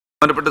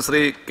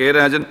Shri K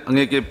Rajan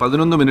അങ്ങേക്ക്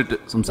 11 minute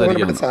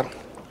സംസാരിക്കാം. Sir,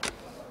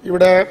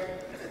 ഇവിടെ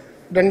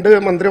രണ്ട്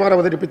മന്ത്രിമാർ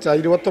അവതരിപ്പിച്ച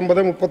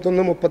 29,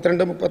 31,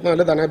 32,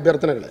 34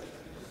 ധനാഭ്യർത്ഥനകൾ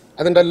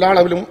അതിൻ്റെ എല്ലാ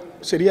അളവിലും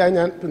ശരിയായി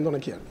ഞാൻ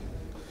പിന്തുണയ്ക്കുകയാണ്.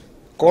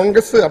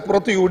 കോൺഗ്രസ്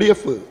അപ്പുറത്ത്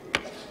UDF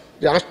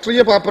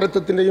രാഷ്ട്രീയ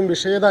പാപ്പരത്വത്തിൻ്റെയും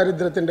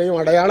വിഷയദാരിദ്ര്യത്തിൻ്റെയും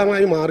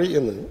അടയാളമായി മാറി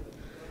എന്ന്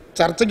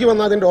ചർച്ചയ്ക്ക്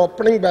വന്ന അതിൻ്റെ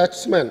ഓപ്പണിംഗ്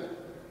ബാറ്റ്സ്മാൻ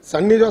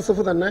സണ്ണി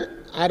ജോസഫ് തന്നെ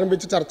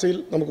ആരംഭിച്ച ചർച്ചയിൽ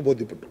നമുക്ക്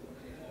ബോധ്യപ്പെട്ടു.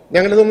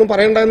 ഞങ്ങളിതൊന്നും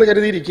പറയേണ്ടതെന്ന്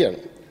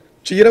കരുതിയിരിക്കുകയാണ്.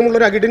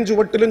 ക്ഷീരമുള്ളൊരു അകിടിൻ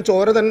ചുവട്ടിലും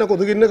ചോര തന്നെ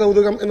കൊതുകിന്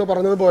കൗതുകം എന്ന്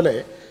പറഞ്ഞതുപോലെ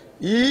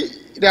ഈ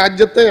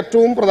രാജ്യത്തെ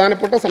ഏറ്റവും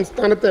പ്രധാനപ്പെട്ട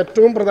സംസ്ഥാനത്തെ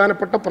ഏറ്റവും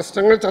പ്രധാനപ്പെട്ട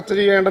പ്രശ്നങ്ങൾ ചർച്ച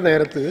ചെയ്യേണ്ട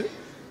നേരത്ത്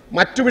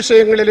മറ്റു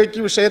വിഷയങ്ങളിലേക്ക്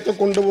വിഷയത്തെ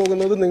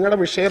കൊണ്ടുപോകുന്നത് നിങ്ങളുടെ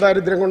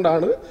വിഷയദാരിദ്ര്യം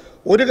കൊണ്ടാണ്.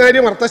 ഒരു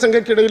കാര്യം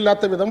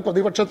അർത്ഥശങ്കയ്ക്കിടയില്ലാത്ത വിധം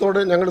പ്രതിപക്ഷത്തോട്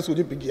ഞങ്ങൾ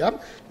സൂചിപ്പിക്കുക,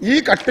 ഈ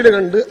കട്ടിൽ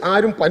കണ്ട്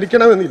ആരും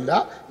പലിക്കണമെന്നില്ല.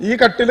 ഈ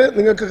കട്ടിൽ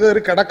നിങ്ങൾക്ക്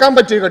കയറി കിടക്കാൻ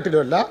പറ്റിയ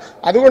കട്ടിലുമല്ല.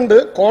 അതുകൊണ്ട്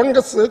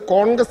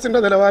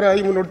കോൺഗ്രസിൻ്റെ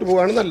നിലവാരമായി മുന്നോട്ട്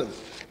പോവുകയാണ് നല്ലത്.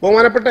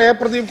 ബഹുമാനപ്പെട്ട എ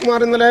പ്രദീപ്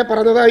കുമാർ ഇന്നലെ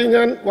പറഞ്ഞതായി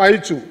ഞാൻ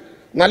വായിച്ചു,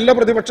 നല്ല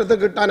പ്രതിപക്ഷത്തെ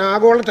കിട്ടാൻ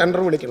ആഗോള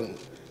ടെൻഡർ വിളിക്കണമെന്ന്.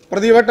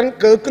 പ്രതിപക്ഷം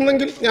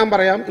കേൾക്കുന്നെങ്കിൽ ഞാൻ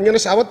പറയാം, ഇങ്ങനെ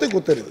ശവത്തിൽ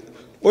കുത്തരുത്.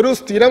 ഒരു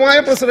സ്ഥിരമായ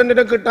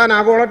പ്രസിഡന്റിനെ കിട്ടാൻ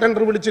ആഗോള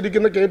ടെൻഡർ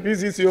വിളിച്ചിരിക്കുന്ന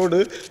KPCCയോട്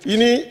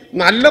ഇനി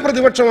നല്ല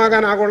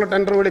പ്രതിപക്ഷമാകാൻ ആഗോള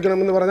ടെൻഡർ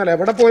വിളിക്കണമെന്ന് പറഞ്ഞാൽ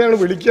എവിടെ പോയാണ്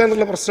വിളിക്കുക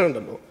എന്നുള്ള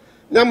പ്രശ്നമുണ്ടല്ലോ.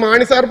 ഞാൻ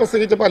മാണി സാർ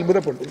പ്രസംഗിച്ചപ്പോൾ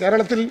അത്ഭുതപ്പെട്ടു.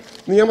 കേരളത്തിൽ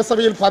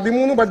നിയമസഭയിൽ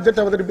 13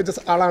 ബഡ്ജറ്റ് അവതരിപ്പിച്ച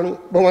ആളാണ്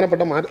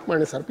ബഹുമാനപ്പെട്ട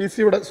മാണി സാർ. PC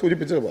ഇവിടെ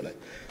സൂചിപ്പിച്ചതുപോലെ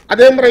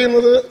അദ്ദേഹം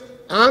പറയുന്നത്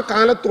ആ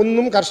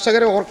കാലത്തൊന്നും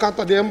കർഷകരെ ഓർക്കാത്ത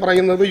അദ്ദേഹം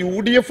പറയുന്നത്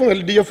UDFും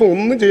LDFും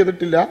ഒന്നും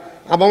ചെയ്തിട്ടില്ല,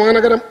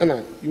 അപമാനകരം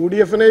എന്നാണ്.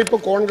 UDFിനെ ഇപ്പോൾ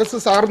കോൺഗ്രസ്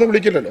സാർന്ന്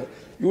വിളിക്കില്ലല്ലോ.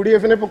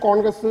 UDFിനെ ഇപ്പോൾ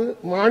കോൺഗ്രസ്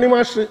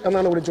മാണിമാഷ്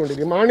എന്നാണ്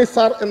വിളിച്ചുകൊണ്ടിരിക്കുന്നത്. മാണി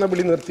സാർ എന്ന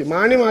വിളി നിർത്തി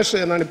മാണിമാഷ്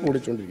എന്നാണ് ഇപ്പോൾ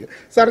വിളിച്ചുകൊണ്ടിരിക്കുന്നത്.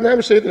 സാർ, ഞാൻ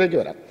വിഷയത്തിലേക്ക്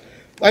വരാം.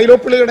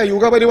 വൈലോപ്പിള്ളിയുടെ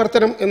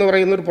യുഗപരിവർത്തനം എന്ന്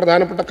പറയുന്ന ഒരു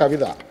പ്രധാനപ്പെട്ട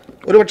കവിത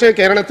ഒരുപക്ഷെ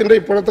കേരളത്തിൻ്റെ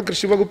ഇപ്പോഴത്തെ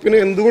കൃഷി വകുപ്പിന്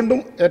എന്തുകൊണ്ടും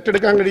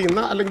ഏറ്റെടുക്കാൻ കഴിയുന്ന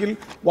അല്ലെങ്കിൽ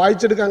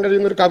വായിച്ചെടുക്കാൻ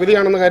കഴിയുന്ന ഒരു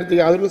കവിതയാണെന്ന കാര്യത്തിൽ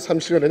യാതൊരു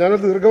സംശയമില്ല.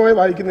 ഞാനത് ദീർഘമായി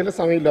വായിക്കുന്നില്ല,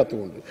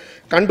 സമയമില്ലാത്തതുകൊണ്ട്.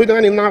 കണ്ടു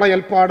ഞാൻ ഇന്നാട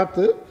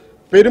അയൽപ്പാടത്ത്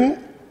പെരും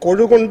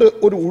കൊഴുകൊണ്ട്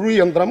ഒരു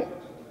ഉഴുയന്ത്രം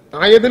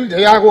ആയതിൽ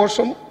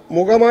ജയാഘോഷം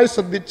മുഖമായി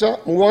ശ്രദ്ധിച്ച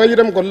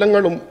 3000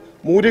 കൊല്ലങ്ങളും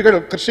മൂരികൾ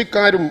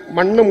കൃഷിക്കാരും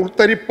മണ്ണും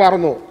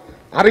ഉൾത്തരിപ്പാർന്നോ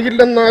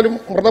അറിയില്ലെന്നാലും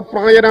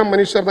മൃതപ്രായരാം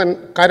മനുഷ്യർ തൻ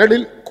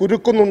കരളിൽ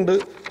കുരുക്കുന്നുണ്ട്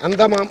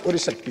അന്തമാം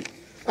ഒരു ശക്തി.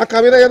 ആ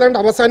കവിത ഏതാണ്ട്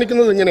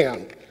അവസാനിക്കുന്നത്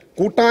ഇങ്ങനെയാണ്: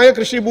 കൂട്ടായ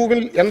കൃഷിഭൂമിൽ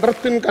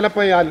യന്ത്രത്തിൻ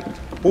കലപ്പയാൽ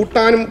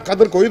കൂട്ടാനും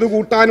കതിർ കൊയ്തു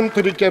കൂട്ടാനും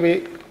തുരിക്കവേ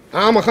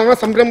ആ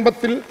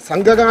മഹാസംരംഭത്തിൽ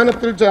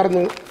സംഘഗാനത്തിൽ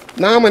ചേർന്ന്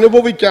നാം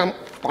അനുഭവിക്കാം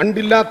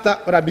പണ്ടില്ലാത്ത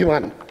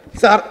ഒരഭിമാനം.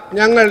 സാർ,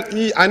 ഞങ്ങൾ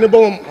ഈ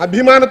അനുഭവം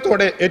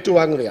അഭിമാനത്തോടെ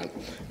ഏറ്റുവാങ്ങുകയാണ്.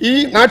 ഈ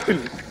നാട്ടിൽ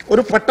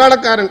ഒരു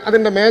പട്ടാളക്കാരൻ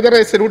അതിൻ്റെ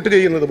മേജറെ സല്യൂട്ട്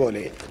ചെയ്യുന്നത്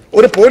പോലെ,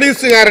 ഒരു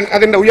പോലീസുകാരൻ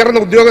അതിൻ്റെ ഉയർന്ന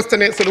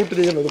ഉദ്യോഗസ്ഥനെ സല്യൂട്ട്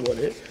ചെയ്യുന്നത്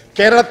പോലെ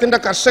കേരളത്തിൻ്റെ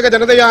കർഷക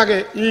ജനതയാകെ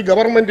ഈ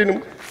ഗവൺമെൻറ്റിനും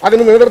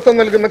അതിന് നേതൃത്വം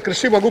നൽകുന്ന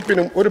കൃഷി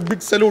വകുപ്പിനും ഒരു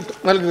ബിഗ് സല്യൂട്ട്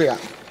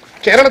നൽകുകയാണ്.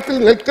 കേരളത്തിൽ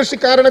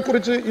നെൽകൃഷിക്കാരനെ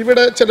കുറിച്ച്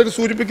ഇവിടെ ചിലർ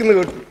സൂചിപ്പിക്കുന്നത്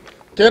കേട്ടു.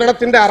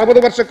 കേരളത്തിൻ്റെ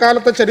 60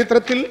 വർഷക്കാലത്തെ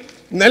ചരിത്രത്തിൽ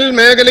നെൽ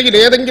മേഖലയിൽ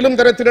ഏതെങ്കിലും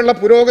തരത്തിലുള്ള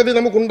പുരോഗതി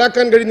നമുക്ക്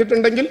ഉണ്ടാക്കാൻ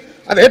കഴിഞ്ഞിട്ടുണ്ടെങ്കിൽ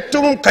അത്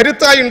ഏറ്റവും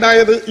കരുത്തായി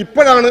ഉണ്ടായത്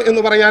ഇപ്പോഴാണ്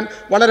എന്ന് പറയാൻ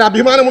വളരെ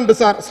അഭിമാനമുണ്ട്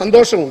സാർ,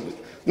 സന്തോഷമുണ്ട്.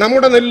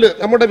 നമ്മുടെ നെല്ല്,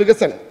 നമ്മുടെ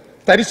വികസനം,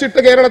 തരിശിട്ട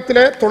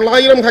കേരളത്തിലെ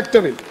 900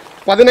 ഹെക്ടറിൽ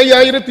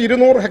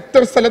 15,200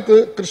 ഹെക്ടർ സ്ഥലത്ത്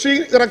കൃഷി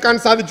ഇറക്കാൻ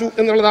സാധിച്ചു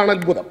എന്നുള്ളതാണ്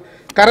അത്ഭുതം.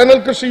 കരനെൽ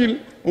കൃഷിയിൽ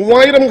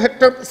 3000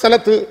 ഹെക്ടർ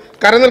സ്ഥലത്ത്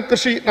കരനെൽ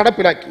കൃഷി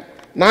നടപ്പിലാക്കി.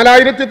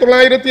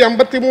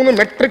 4953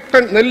 മെട്രിക്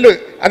ടൺ നെല്ല്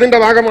അതിൻ്റെ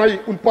ഭാഗമായി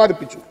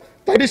ഉൽപ്പാദിപ്പിച്ചു.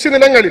 തരിശു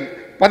നിലങ്ങളിൽ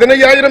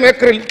 15,000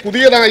 ഏക്കറിൽ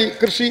പുതിയതായി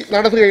കൃഷി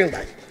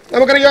നടത്തുകയുണ്ടായി.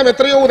 നമുക്കറിയാം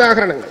എത്രയോ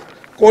ഉദാഹരണങ്ങൾ.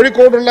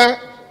 കോഴിക്കോടുള്ള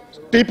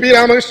TP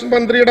രാമകൃഷ്ണൻ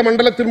മന്ത്രിയുടെ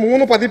മണ്ഡലത്തിൽ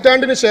 3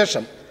 പതിറ്റാണ്ടിന്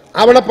ശേഷം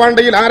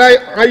അവളപ്പാണ്ടയിൽ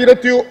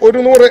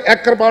 1100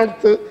 ഏക്കർ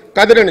പാടത്ത്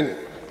കതിരണിഞ്ഞു.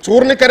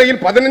 ചൂർണിക്കരയിൽ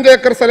 15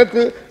 ഏക്കർ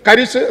സ്ഥലത്ത്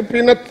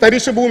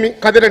തരിശു ഭൂമി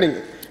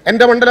കതിരണിഞ്ഞു.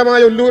 എൻ്റെ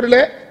മണ്ഡലമായ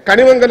ഒല്ലൂരിലെ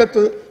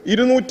കണിമംഗലത്ത്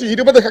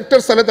 220 ഹെക്ടർ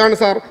സ്ഥലത്താണ്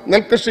സാർ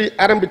നെൽകൃഷി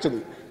ആരംഭിച്ചത്.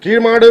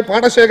 കീഴ്മാട്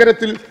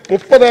പാടശേഖരത്തിൽ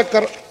 30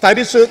 ഏക്കർ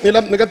തരിശ്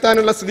നിലം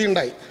നികത്താനുള്ള സ്ഥിതി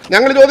ഉണ്ടായി.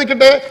 ഞങ്ങൾ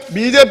ചോദിക്കട്ടെ,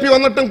 BJP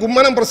വന്നിട്ടും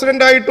കുമ്മനം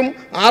പ്രസിഡന്റായിട്ടും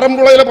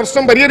ആറന്മുളയിലെ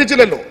പ്രശ്നം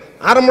പരിഹരിച്ചില്ലല്ലോ.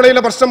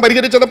 ആറന്മുളയിലെ പ്രശ്നം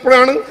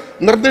പരിഹരിച്ചപ്പോഴാണ്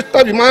നിർദ്ദിഷ്ട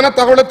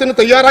വിമാനത്താവളത്തിന്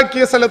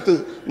തയ്യാറാക്കിയ സ്ഥലത്ത്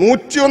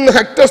 101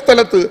 ഹെക്ടർ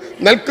സ്ഥലത്ത്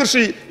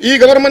നെൽകൃഷി ഈ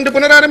ഗവൺമെന്റ്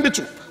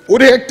പുനരാരംഭിച്ചു.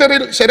 1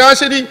 ഹെക്ടറിൽ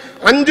ശരാശരി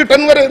 5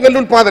 ടൺ വരെ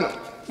നെല്ലുൽപാദനം.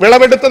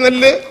 വിളവെടുത്ത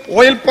നെല്ല്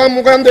ഓയിൽ പാം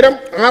മുഖാന്തരം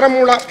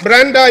ആറന്മുള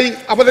ബ്രാൻഡായി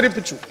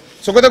അവതരിപ്പിച്ചു.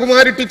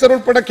 സുഗതകുമാരി ടീച്ചർ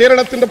ഉൾപ്പെടെ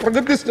കേരളത്തിന്റെ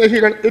പ്രകൃതി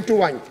സ്നേഹികൾ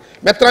ഏറ്റുവാങ്ങി.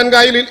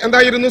 മെത്രാൻകായലിൽ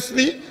എന്തായിരുന്നു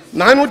സ്ഥിതി?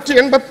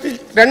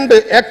 482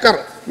 ഏക്കർ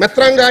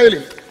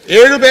മെത്രാൻകായലിൽ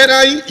 7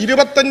 പേരായി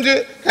 25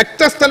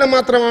 ഹെക്ടർ സ്ഥലം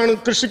മാത്രമാണ്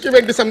കൃഷിക്ക്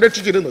വേണ്ടി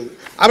സംരക്ഷിച്ചിരുന്നത്.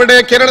 അവിടെ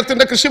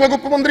കേരളത്തിന്റെ കൃഷി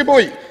വകുപ്പ് മന്ത്രി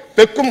പോയി.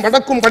 തെക്കും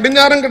വടക്കും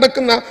പടിഞ്ഞാറും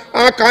കിടക്കുന്ന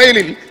ആ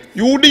കായലിൽ,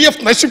 UDF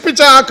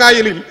നശിപ്പിച്ച ആ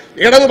കായലിൽ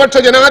ഇടതുപക്ഷ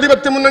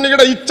ജനാധിപത്യ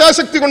മുന്നണിയുടെ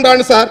ഇച്ഛാശക്തി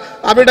കൊണ്ടാണ് സാർ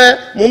അവിടെ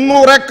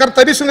 300 ഏക്കർ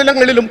തരിശു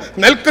നിലങ്ങളിലും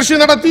നെൽകൃഷി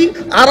നടത്തി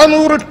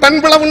 600 ടൺ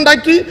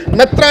വിളവുണ്ടാക്കി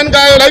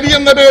മെത്രാൻകായൽ അരി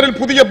എന്ന പേരിൽ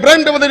പുതിയ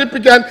ബ്രാൻഡ്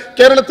അവതരിപ്പിക്കാൻ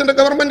കേരളത്തിന്റെ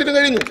ഗവൺമെന്റിന്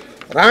കഴിഞ്ഞു.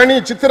 റാണി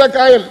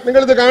ചിത്തിരക്കായൽ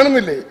നിങ്ങളിത്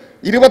കാണുന്നില്ലേ?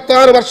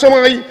 26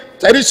 വർഷമായി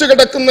തരിശു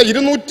കിടക്കുന്ന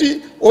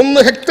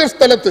 201 ഹെക്ടർ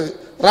സ്ഥലത്ത്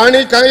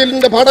റാണി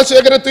കായലിന്റെ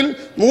പാടശേഖരത്തിൽ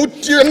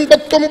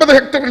 189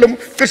 ഹെക്ടറിലും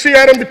കൃഷി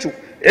ആരംഭിച്ചു.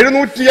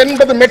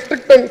 780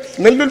 മെട്രിക് ടൺ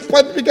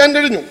നെല്ലുൽപ്പാദിപ്പിക്കാൻ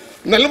കഴിഞ്ഞു.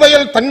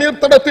 നെൽവയൽ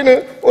തണ്ണീർത്തടത്തിന്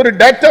ഒരു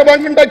ഡാറ്റാ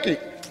ബാങ്ക് ഉണ്ടാക്കി.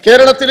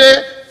 കേരളത്തിലെ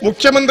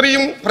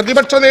മുഖ്യമന്ത്രിയും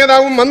പ്രതിപക്ഷ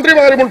നേതാവും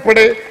മന്ത്രിമാരും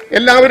ഉൾപ്പെടെ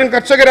എല്ലാവരും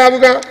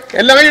കർഷകരാവുക,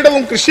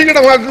 എല്ലായിടവും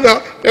കൃഷിയിടമാക്കുക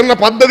എന്ന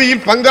പദ്ധതിയിൽ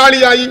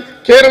പങ്കാളിയായി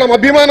കേരളം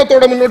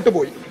അഭിമാനത്തോടെ മുന്നോട്ട്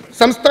പോയി.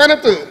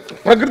 സംസ്ഥാനത്ത്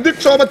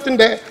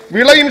പ്രകൃതിക്ഷോഭത്തിന്റെ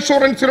വിള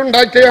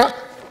ഇൻഷുറൻസിലുണ്ടാക്കിയ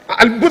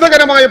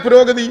അത്ഭുതകരമായ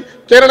പുരോഗതി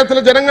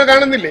കേരളത്തിലെ ജനങ്ങൾ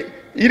കാണുന്നില്ലേ?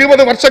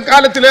 20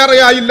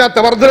 വർഷക്കാലത്തിലേറെയായില്ലാത്ത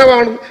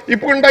വർധനവാണ്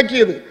ഇപ്പോൾ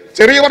ഉണ്ടാക്കിയത്.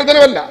 ചെറിയ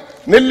വർധനവല്ല.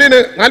 നെല്ലിന്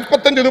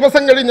 45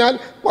 ദിവസം കഴിഞ്ഞാൽ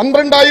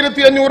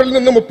 12,500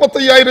 നിന്ന്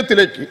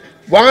 35,000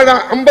 വാഴ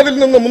 50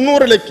 നിന്ന്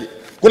 300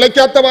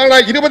 കുലയ്ക്കാത്ത വാഴ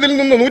 20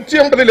 നിന്ന്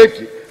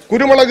 150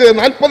 കുരുമുളക്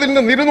 40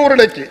 നിന്ന്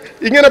 200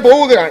 ഇങ്ങനെ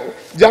പോവുകയാണ്.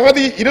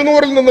 ജാതി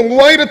 200 നിന്ന്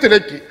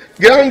 3000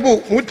 ഗ്രാമ്പു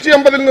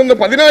 150 നിന്ന്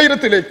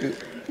 10,000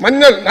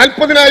 മഞ്ഞൾ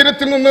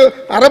 40,000 നിന്ന്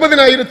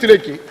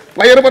 60,000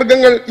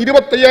 പയർവർഗ്ഗങ്ങൾ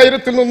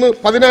 25,000 നിന്ന്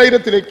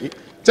 10,000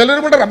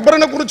 ചിലരുടെ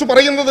റബ്ബറിനെ കുറിച്ച്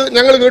പറയുന്നത്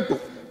ഞങ്ങൾ കേട്ടു.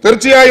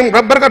 തീർച്ചയായും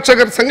റബ്ബർ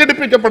കർഷകർ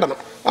സംഘടിപ്പിക്കപ്പെടണം,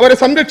 അവരെ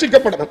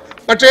സംരക്ഷിക്കപ്പെടണം.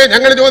 പക്ഷേ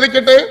ഞങ്ങൾ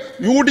ചോദിക്കട്ടെ,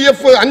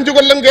 UDF 5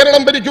 കൊല്ലം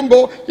കേരളം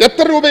ഭരിക്കുമ്പോൾ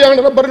എത്ര രൂപയാണ്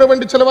റബ്ബറിന്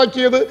വേണ്ടി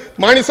ചെലവാക്കിയത്?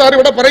 മാണി സാർ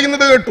ഇവിടെ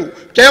പറയുന്നത് കേട്ടു.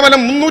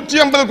 കേവലം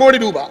 350 കോടി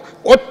രൂപ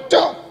ഒറ്റ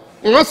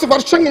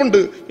വർഷം കൊണ്ട്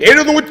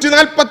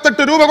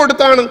 748 രൂപ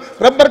കൊടുത്താണ്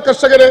റബ്ബർ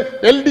കർഷകരെ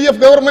LDF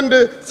ഗവൺമെന്റ്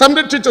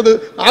സംരക്ഷിച്ചത്.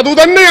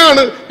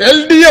 അതുതന്നെയാണ്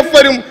LDF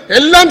വരും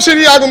എല്ലാം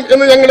ശരിയാകും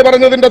എന്ന് ഞങ്ങൾ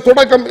പറഞ്ഞതിന്റെ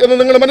തുടക്കം എന്ന്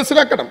നിങ്ങൾ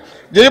മനസ്സിലാക്കണം.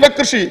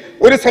 ജൈവകൃഷി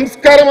ഒരു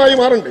സംസ്കാരമായി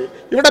മാറണ്ടേ?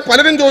 ഇവിടെ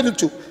പലരും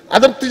ചോദിച്ചു,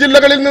 അതിർത്തി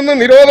ജില്ലകളിൽ നിന്ന്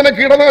നിരോധന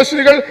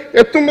കീടനാശിനികൾ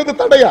എത്തുന്നത്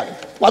തടയാൻ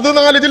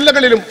 14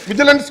 ജില്ലകളിലും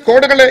വിജിലൻസ്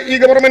കോഡുകളെ ഈ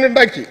ഗവൺമെന്റ്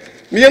ഉണ്ടാക്കി.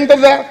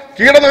 നിയന്ത്രിത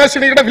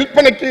കീടനാശിനിയുടെ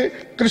വിൽപ്പനയ്ക്ക്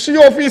കൃഷി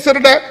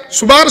ഓഫീസറുടെ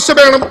ശുപാർശ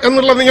വേണം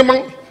എന്നുള്ള നിയമം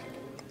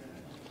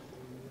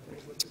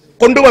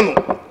കൊണ്ടുവന്നു.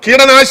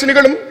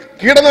 കീടനാശിനികളും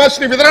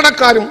കീടനാശിനി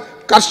വിതരണക്കാരും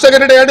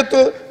കർഷകരുടെ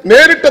അടുത്ത്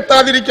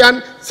നേരിട്ടെത്താതിരിക്കാൻ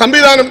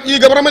സംവിധാനം ഈ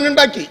ഗവൺമെന്റ്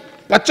ഉണ്ടാക്കി.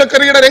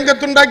 പച്ചക്കറിയുടെ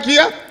രംഗത്തുണ്ടാക്കിയ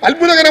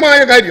അത്ഭുതകരമായ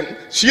കാര്യം,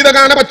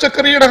 ശീതകാല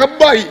പച്ചക്കറിയുടെ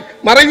ഹബ്ബായി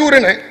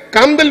മറയൂരിനെ,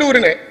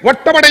 കാന്തല്ലൂരിനെ,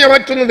 വട്ടവടയെ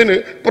മാറ്റുന്നതിന്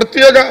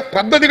പ്രത്യേക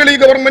പദ്ധതികൾ ഈ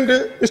ഗവൺമെന്റ്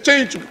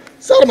നിശ്ചയിച്ചു.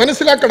 സാർ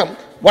മനസ്സിലാക്കണം,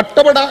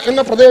 വട്ടവട എന്ന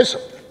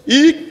പ്രദേശം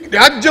ഈ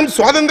രാജ്യം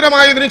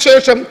സ്വാതന്ത്ര്യമായതിനു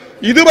ശേഷം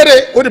ഇതുവരെ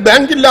ഒരു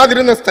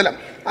ബാങ്കില്ലാതിരുന്ന സ്ഥലം.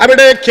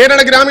 അവിടെ കേരള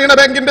ഗ്രാമീണ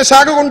ബാങ്കിന്റെ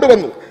ശാഖ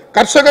കൊണ്ടുവന്നു.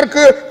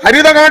 കർഷകർക്ക്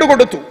ഹരിത കാർഡ്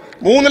കൊടുത്തു.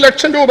 3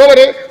 ലക്ഷം രൂപ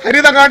വരെ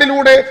ഹരിത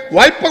കാർഡിലൂടെ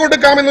വായ്പ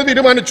കൊടുക്കാമെന്ന്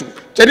തീരുമാനിച്ചു.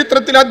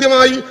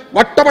 ചരിത്രത്തിലാദ്യമായി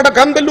വട്ടവട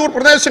കാന്തല്ലൂർ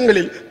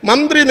പ്രദേശങ്ങളിൽ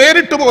മന്ത്രി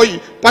നേരിട്ട് പോയി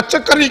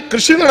പച്ചക്കറി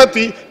കൃഷി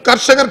നടത്തി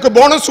കർഷകർക്ക്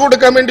ബോണസ്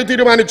കൊടുക്കാൻ വേണ്ടി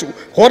തീരുമാനിച്ചു.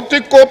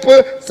 ഹോർട്ടികോപ്പ്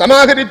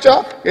സമാഹരിച്ച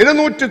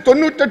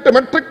 798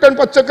 മെട്രിക് ടൺ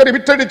പച്ചക്കറി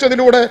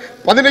വിറ്റഴിച്ചതിലൂടെ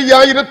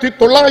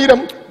 15,900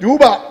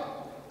 രൂപ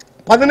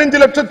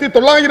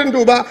 15,900,000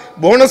 രൂപ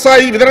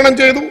ബോണസായി വിതരണം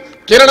ചെയ്തു.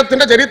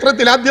 കേരളത്തിന്റെ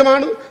ചരിത്രത്തിൽ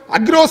ആദ്യമാണ്.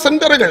 അഗ്രോ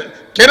സെന്ററുകൾ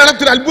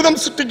കേരളത്തിൽ അത്ഭുതം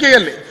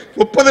സൃഷ്ടിക്കുകയല്ലേ?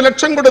 30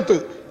 ലക്ഷം കൊടുത്ത്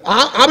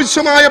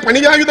ആവശ്യമായ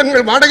പണിയായുധങ്ങൾ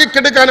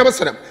വാടകയ്ക്കെടുക്കാൻ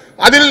അവസരം,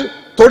 അതിൽ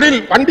തൊഴിൽ,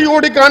 വണ്ടി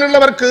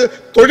ഓടിക്കാനുള്ളവർക്ക്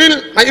തൊഴിൽ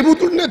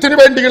നൈപുണ്യത്തിന്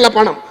വേണ്ടിയുള്ള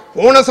പണം,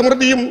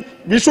 ഓണസമൃദ്ധിയും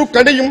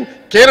വിഷുക്കടിയും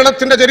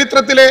കേരളത്തിന്റെ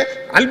ചരിത്രത്തിലെ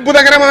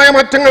അത്ഭുതകരമായ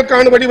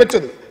മാറ്റങ്ങൾക്കാണ്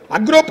വഴിവെച്ചത്.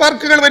 അഗ്രോ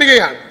പാർക്കുകൾ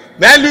വരികയാണ്.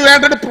 വാല്യൂ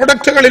ആഡഡ്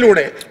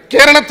പ്രൊഡക്റ്റുകളിലൂടെ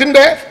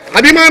കേരളത്തിന്റെ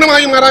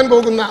അഭിമാനമായി മാറാൻ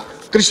പോകുന്ന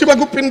കൃഷി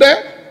വകുപ്പിന്റെ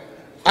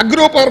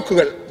അഗ്രോ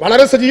പാർക്കുകൾ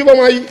വളരെ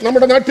സജീവമായി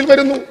നമ്മുടെ നാട്ടിൽ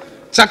വരുന്നു.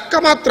 ചക്ക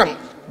മാത്രം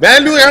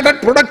വാല്യൂ ആഡഡ്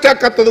പ്രൊഡക്റ്റ്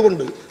ആക്കാത്തത്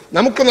കൊണ്ട്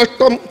നമുക്ക്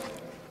നഷ്ടം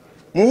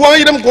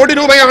 3000 കോടി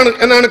രൂപയാണ്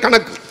എന്നാണ്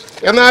കണക്ക്.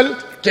 എന്നാൽ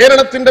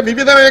കേരളത്തിന്റെ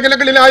വിവിധ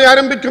മേഖലകളിലായി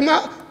ആരംഭിക്കുന്ന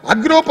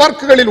അഗ്രോ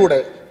പാർക്കുകളിലൂടെ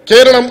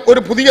കേരളം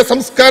ഒരു പുതിയ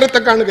സംസ്കാരത്തെ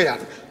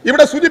കാണുകയാണ്.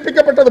 ഇവിടെ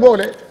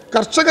സൂചിപ്പിക്കപ്പെട്ടതുപോലെ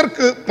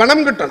കർഷകർക്ക് പണം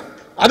കിട്ടണം.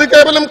 അത്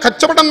കേവലം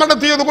കച്ചവടം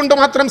നടത്തിയത് കൊണ്ട്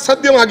മാത്രം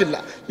സാധ്യമാകില്ല.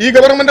 ഈ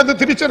ഗവൺമെന്റ് അത്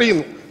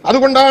തിരിച്ചറിയുന്നു.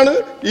 അതുകൊണ്ടാണ്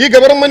ഈ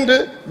ഗവൺമെന്റ്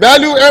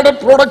വാല്യൂ ആഡഡ്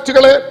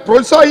പ്രോഡക്റ്റുകളെ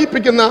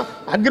പ്രോത്സാഹിപ്പിക്കുന്ന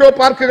അഗ്രോ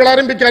പാർക്കുകൾ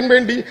ആരംഭിക്കാൻ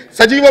വേണ്ടി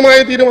സജീവമായ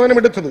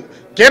തീരുമാനമെടുത്തത്.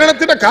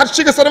 കേരളത്തിന്റെ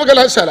കാർഷിക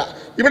സർവകലാശാല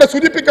ഇവിടെ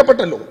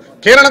സൂചിപ്പിക്കപ്പെട്ടല്ലോ,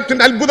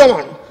 കേരളത്തിന്റെ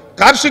അത്ഭുതമാണ്,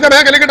 കാർഷിക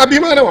മേഖലയുടെ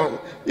അഭിമാനമാണ്.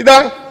 ഇതാ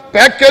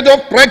പാക്കേജ്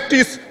ഓഫ്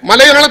പ്രാക്ടീസ്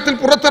മലയാളത്തിൽ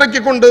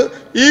പുറത്തിറക്കിക്കൊണ്ട്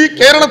ഈ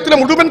കേരളത്തിലെ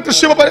മുഴുവൻ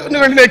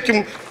കൃഷിഭവനുകളിലേക്കും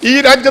ഈ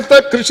രാജ്യത്തെ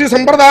കൃഷി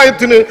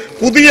സമ്പ്രദായത്തിന്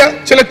പുതിയ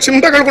ചില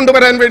ചിന്തകൾ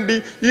കൊണ്ടുവരാൻ വേണ്ടി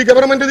ഈ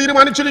ഗവൺമെന്റ്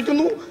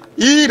തീരുമാനിച്ചിരിക്കുന്നു.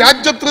 ഈ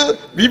രാജ്യത്ത്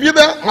വിവിധ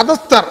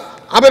മതസ്ഥർ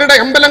അവരുടെ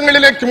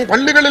അമ്പലങ്ങളിലേക്കും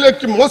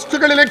പള്ളികളിലേക്കും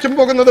മോസ്കുകളിലേക്കും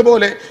പോകുന്നത്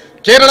പോലെ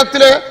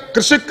കേരളത്തിലെ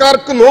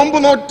കൃഷിക്കാർക്ക് നോമ്പ്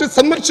നോറ്റ്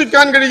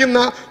സന്ദർശിക്കാൻ കഴിയുന്ന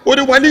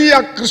ഒരു വലിയ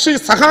കൃഷി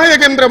സഹായ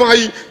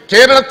കേന്ദ്രമായി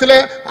കേരളത്തിലെ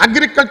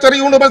അഗ്രികൾച്ചർ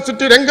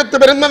യൂണിവേഴ്സിറ്റി രംഗത്ത്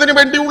വരുന്നതിന്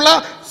വേണ്ടിയുള്ള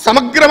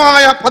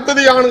സമഗ്രമായ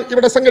പദ്ധതിയാണ്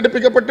ഇവിടെ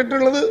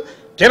സംഘടിപ്പിക്കപ്പെട്ടിട്ടുള്ളത്.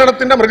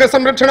 കേരളത്തിന്റെ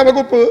മൃഗസംരക്ഷണ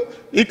വകുപ്പ്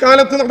ഈ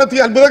കാലത്ത് നടത്തിയ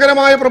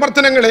അത്ഭുതകരമായ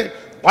പ്രവർത്തനങ്ങളെ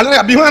വളരെ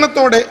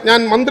അഭിമാനത്തോടെ ഞാൻ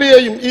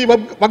മന്ത്രിയെയും ഈ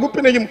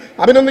വകുപ്പിനെയും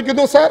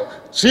അഭിനന്ദിക്കുന്നു. സാർ,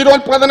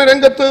 ക്ഷീരോത്പാദന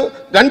രംഗത്ത്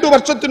 2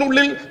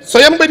 വർഷത്തിനുള്ളിൽ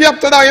സ്വയം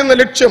പര്യാപ്തത എന്ന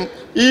ലക്ഷ്യം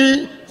ഈ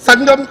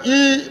സംഘം, ഈ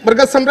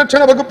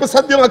മൃഗസംരക്ഷണ വകുപ്പ്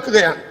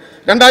സാധ്യമാക്കുകയാണ്.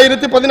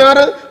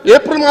 2016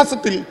 ഏപ്രിൽ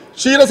മാസത്തിൽ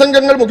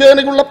ക്ഷീരസംഘങ്ങൾ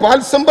മുഖേനയുള്ള പാൽ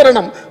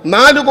സംഭരണം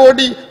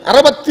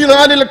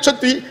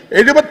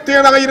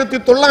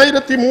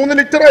 4,67,77,903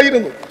 ലിറ്റർ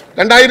ആയിരുന്നു.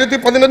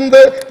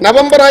 2015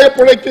 നവംബർ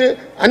ആയപ്പോഴേക്ക്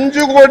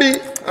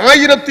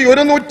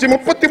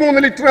 5,01,133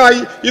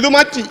 ലിറ്ററായി ഇത്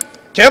മാറ്റി.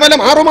 കേവലം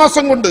 6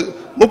 മാസം കൊണ്ട്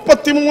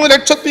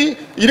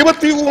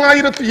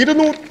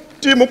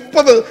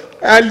 33,23,230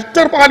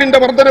 ലിറ്റർ പാലിന്റെ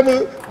വർധനവ്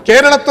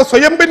കേരളത്തെ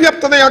സ്വയം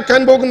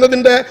പര്യാപ്തതയാക്കാൻ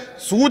പോകുന്നതിന്റെ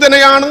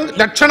സൂചനയാണ്,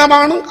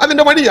 ലക്ഷണമാണ്,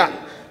 അതിന്റെ വഴിയാണ്.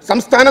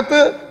 സംസ്ഥാനത്ത്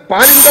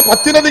പാലിന്റെ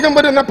 10-ലധികം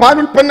വരുന്ന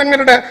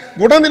പാലുൽപ്പന്നങ്ങളുടെ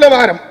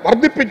ഗുണനിലവാരം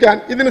വർദ്ധിപ്പിക്കാൻ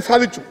ഇതിന്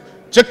സാധിച്ചു.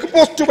 ചെക്ക്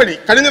പോസ്റ്റ് വഴി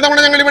കഴിഞ്ഞ തവണ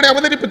ഞങ്ങൾ ഇവിടെ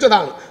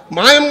അവതരിപ്പിച്ചതാണ്.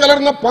 മായം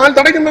കലർന്ന പാൽ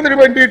തടയുന്നതിന്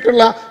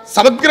വേണ്ടിയിട്ടുള്ള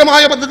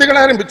സമഗ്രമായ പദ്ധതികൾ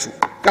ആരംഭിച്ചു.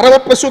 കറവ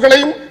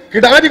പശുക്കളെയും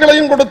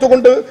കിടാരികളെയും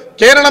കൊടുത്തുകൊണ്ട്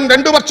കേരളം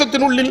 2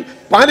 വർഷത്തിനുള്ളിൽ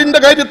പാലിന്റെ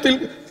കാര്യത്തിൽ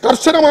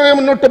കർശനമായ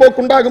മുന്നോട്ട്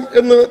പോക്കുണ്ടാകും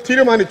എന്ന്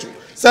തീരുമാനിച്ചു.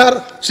 സാർ,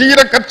 ക്ഷീര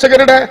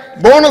കർഷകരുടെ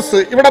ബോണസ്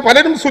ഇവിടെ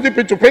പലരും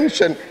സൂചിപ്പിച്ചു.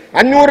 പെൻഷൻ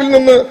 500-ൽ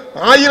നിന്ന്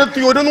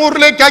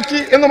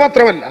 1100-ലേക്കാക്കി എന്ന്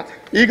മാത്രമല്ല,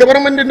 ഈ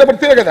ഗവൺമെന്റിന്റെ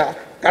പ്രത്യേകത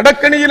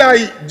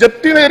കടക്കണിയിലായി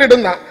ജപ്തി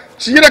നേരിടുന്ന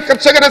ക്ഷീര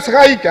കർഷകരെ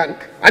സഹായിക്കാൻ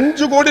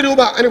 5 കോടി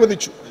രൂപ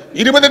അനുവദിച്ചു.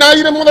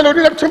 20,000 മുതൽ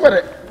 1 ലക്ഷം വരെ.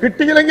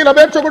 കിട്ടിയില്ലെങ്കിൽ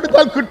അപേക്ഷ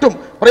കൊടുത്താൽ കിട്ടും,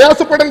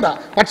 പ്രയാസപ്പെടണ്ട.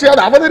 പക്ഷെ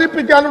അത്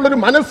അവതരിപ്പിക്കാനുള്ളൊരു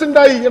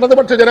മനസ്സുണ്ടായി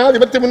ഇടതുപക്ഷ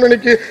ജനാധിപത്യ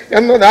മുന്നണിക്ക്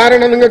എന്ന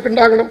ധാരണ നിങ്ങൾക്ക്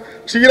ഉണ്ടാകണം.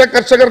 ക്ഷീര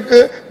കർഷകർക്ക്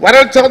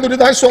വരൾച്ചാ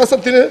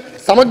ദുരിതാശ്വാസത്തിന്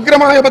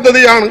സമഗ്രമായ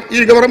പദ്ധതിയാണ്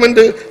ഈ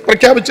ഗവൺമെന്റ്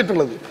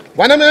പ്രഖ്യാപിച്ചിട്ടുള്ളത്.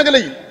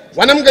 വനമേഖലയിൽ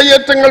വനം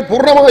കയ്യേറ്റങ്ങൾ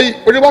പൂർണ്ണമായി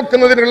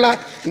ഒഴിവാക്കുന്നതിനുള്ള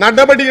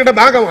നടപടിയുടെ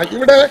ഭാഗമായി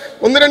ഇവിടെ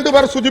 1-2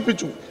 പേർ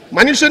സൂചിപ്പിച്ചു,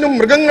 മനുഷ്യനും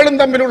മൃഗങ്ങളും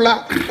തമ്മിലുള്ള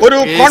ഒരു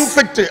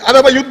കോൺഫ്ലിക്റ്റ്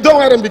അഥവാ യുദ്ധം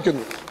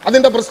ആരംഭിക്കുന്നു.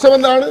 അതിന്റെ പ്രശ്നം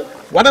എന്താണ്?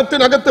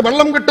 വനത്തിനകത്ത്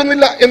വെള്ളം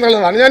കിട്ടുന്നില്ല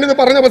എന്നുള്ളതാണ്. ഞാനിത്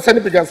പറഞ്ഞ്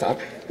അവസാനിപ്പിക്കാം സാർ.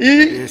 ഈ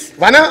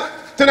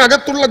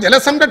വനത്തിനകത്തുള്ള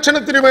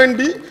ജലസംരക്ഷണത്തിന്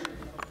വേണ്ടി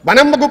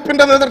വനം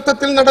വകുപ്പിന്റെ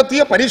നേതൃത്വത്തിൽ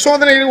നടത്തിയ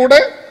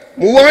പരിശോധനയിലൂടെ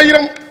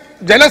 3000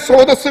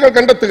 ജലസ്രോതസ്സുകൾ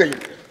കണ്ടെത്തുകയും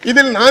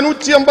ഇതിൽ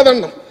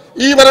 450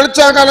 ഈ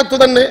വരൾച്ചാകാലത്ത്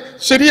തന്നെ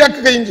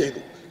ശരിയാക്കുകയും ചെയ്തു.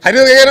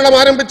 ഹരിത കേരളം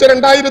ആരംഭിച്ച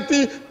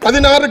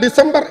 2016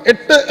 ഡിസംബർ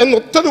 8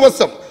 എന്നൊറ്റ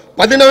ദിവസം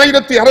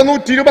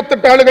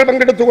 10,628 ആളുകൾ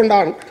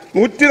പങ്കെടുത്തുകൊണ്ടാണ്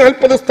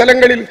 140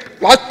 സ്ഥലങ്ങളിൽ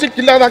പ്ലാസ്റ്റിക്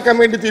ഇല്ലാതാക്കാൻ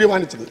വേണ്ടി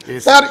തീരുമാനിച്ചത്.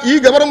 സാർ, ഈ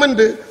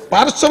ഗവൺമെന്റ്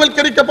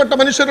പാർശ്വവൽക്കരിക്കപ്പെട്ട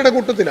മനുഷ്യരുടെ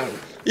കൂട്ടത്തിലാണ്.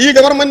 ഈ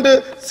ഗവൺമെന്റ്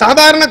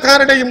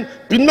സാധാരണക്കാരുടെയും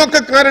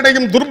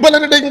പിന്നോക്കക്കാരുടെയും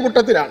ദുർബലരുടെയും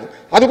കൂട്ടത്തിലാണ്.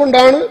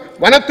 അതുകൊണ്ടാണ്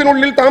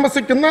വനത്തിനുള്ളിൽ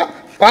താമസിക്കുന്ന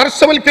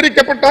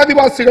പാർശ്വവൽക്കരിക്കപ്പെട്ട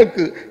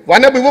ആദിവാസികൾക്ക്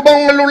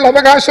വനവിഭവങ്ങളിലുള്ള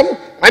അവകാശം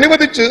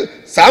അനുവദിച്ച്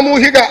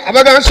സാമൂഹിക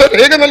അവകാശ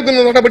രേഖ നൽകുന്ന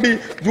നടപടി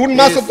ജൂൺ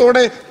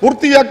മാസത്തോടെ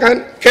പൂർത്തിയാക്കാൻ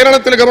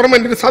കേരളത്തിലെ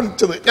ഗവൺമെന്റിന്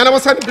സാധിച്ചത്. ഞാൻ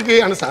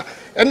അവസാനിപ്പിക്കുകയാണ് സാർ.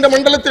 എൻ്റെ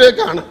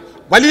മണ്ഡലത്തിലേക്കാണ്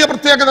വലിയ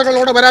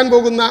പ്രത്യേകതകളോടെ വരാൻ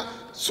പോകുന്ന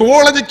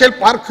സുവോളജിക്കൽ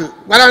പാർക്ക്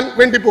വരാൻ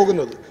വേണ്ടി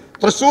പോകുന്നത്.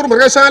 തൃശൂർ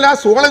മൃഗശാല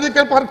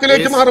സുവോളജിക്കൽ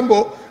പാർക്കിലേക്ക്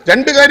മാറുമ്പോൾ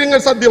 2 കാര്യങ്ങൾ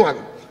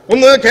സാധ്യമാകും.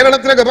 ഒന്ന്,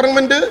 കേരളത്തിലെ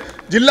ഗവൺമെന്റ്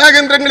ജില്ലാ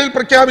കേന്ദ്രങ്ങളിൽ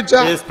പ്രഖ്യാപിച്ച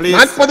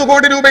 40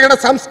 കോടി രൂപയുടെ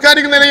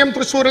സാംസ്കാരിക നിലയം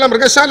തൃശ്ശൂരിലെ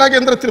മൃഗശാല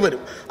കേന്ദ്രത്തിൽ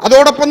വരും.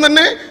 അതോടൊപ്പം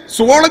തന്നെ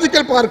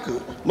സുവോളജിക്കൽ പാർക്ക്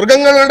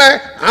മൃഗങ്ങളുടെ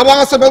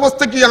ആവാസ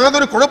വ്യവസ്ഥയ്ക്ക്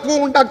യാതൊരു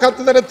കുഴപ്പവും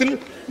ഉണ്ടാക്കാത്ത തരത്തിൽ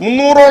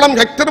 300ഓളം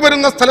ഹെക്ടർ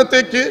വരുന്ന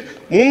സ്ഥലത്തേക്ക്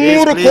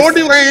 300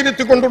 കോടി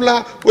വകയിരുത്തിക്കൊണ്ടുള്ള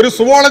ഒരു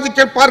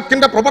സുവോളജിക്കൽ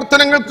പാർക്കിന്റെ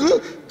പ്രവർത്തനങ്ങൾക്ക്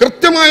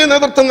കൃത്യമായ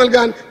നേതൃത്വം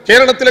നൽകാൻ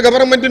കേരളത്തിലെ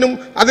ഗവൺമെന്റിനും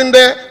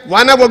അതിന്റെ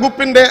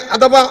വനവകുപ്പിന്റെ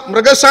അഥവാ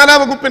മൃഗശാല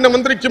വകുപ്പിന്റെ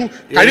മന്ത്രിക്കും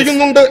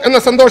കഴിയുന്നുണ്ട് എന്ന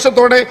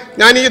സന്തോഷത്തോടെ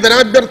ഞാൻ ഈ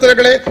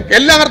ധനാഭ്യർത്ഥനകളെ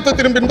എല്ലാ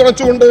അർത്ഥത്തിലും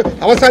പിന്തുണച്ചുകൊണ്ട്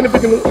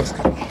അവസാനിപ്പിക്കുന്നു.